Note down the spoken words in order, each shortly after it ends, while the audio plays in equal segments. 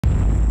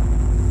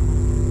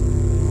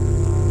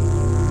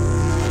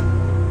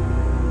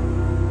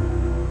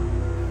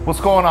What's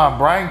going on?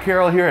 Brian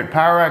Carroll here at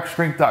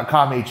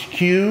PowerXStrength.com HQ,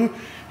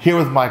 here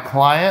with my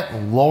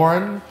client,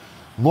 Lauren.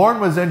 Lauren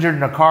was injured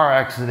in a car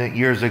accident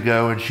years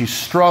ago, and she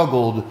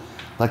struggled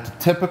like the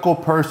typical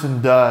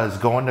person does,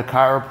 going to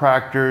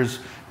chiropractors,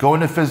 going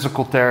to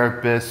physical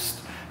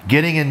therapists,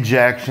 getting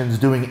injections,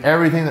 doing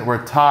everything that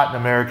we're taught in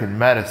American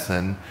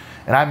medicine.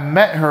 And I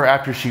met her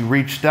after she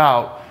reached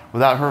out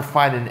without her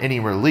finding any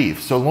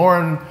relief. So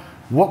Lauren,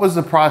 what was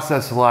the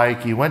process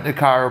like? You went to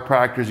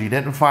chiropractors, you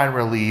didn't find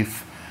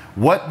relief.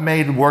 What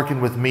made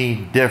working with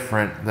me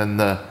different than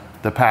the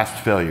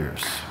past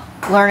failures?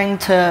 Learning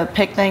to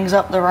pick things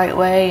up the right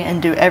way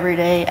and do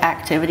everyday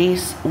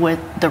activities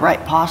with the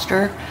right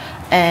posture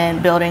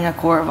and building a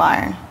core of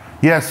iron.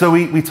 Yeah, so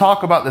we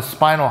talk about the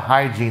spinal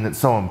hygiene that's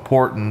so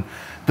important.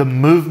 The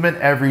movement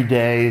every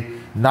day,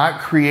 not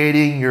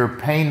creating your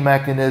pain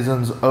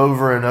mechanisms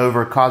over and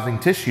over, causing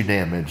tissue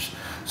damage.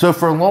 So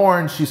for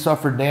Lauren, she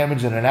suffered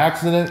damage in an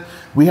accident.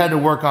 We had to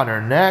work on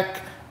her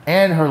neck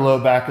and her low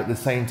back at the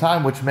same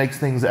time, which makes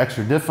things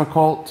extra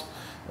difficult.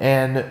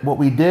 And what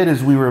we did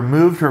is we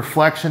removed her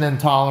flexion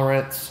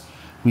intolerance.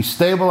 We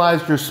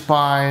stabilized her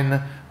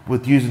spine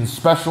with using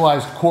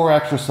specialized core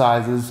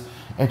exercises,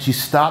 and she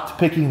stopped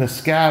picking the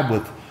scab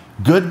with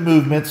good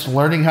movements,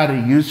 learning how to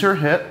use her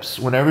hips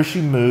whenever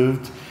she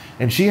moved.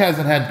 And she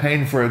hasn't had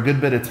pain for a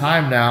good bit of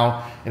time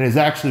now, and is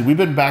actually, we've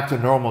been back to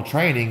normal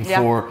training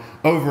for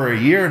over a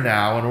year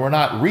now, and we're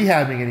not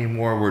rehabbing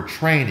anymore, we're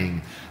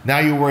training. Now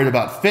you're worried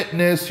about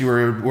fitness,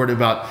 you're worried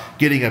about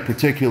getting a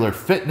particular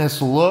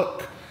fitness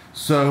look.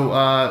 So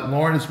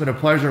Lauren, it's been a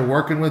pleasure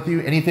working with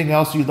you. Anything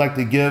else you'd like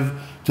to give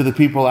to the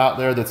people out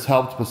there that's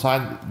helped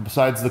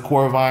besides the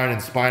core of iron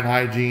and spine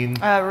hygiene?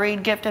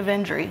 Read Gift of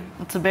Injury.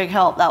 It's a big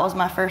help. That was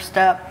my first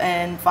step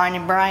in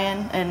finding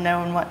Brian and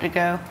knowing what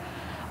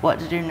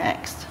to do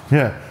next.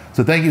 Yeah.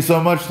 So thank you so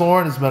much,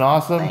 Lauren. It's been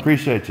awesome. Thanks.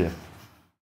 Appreciate you.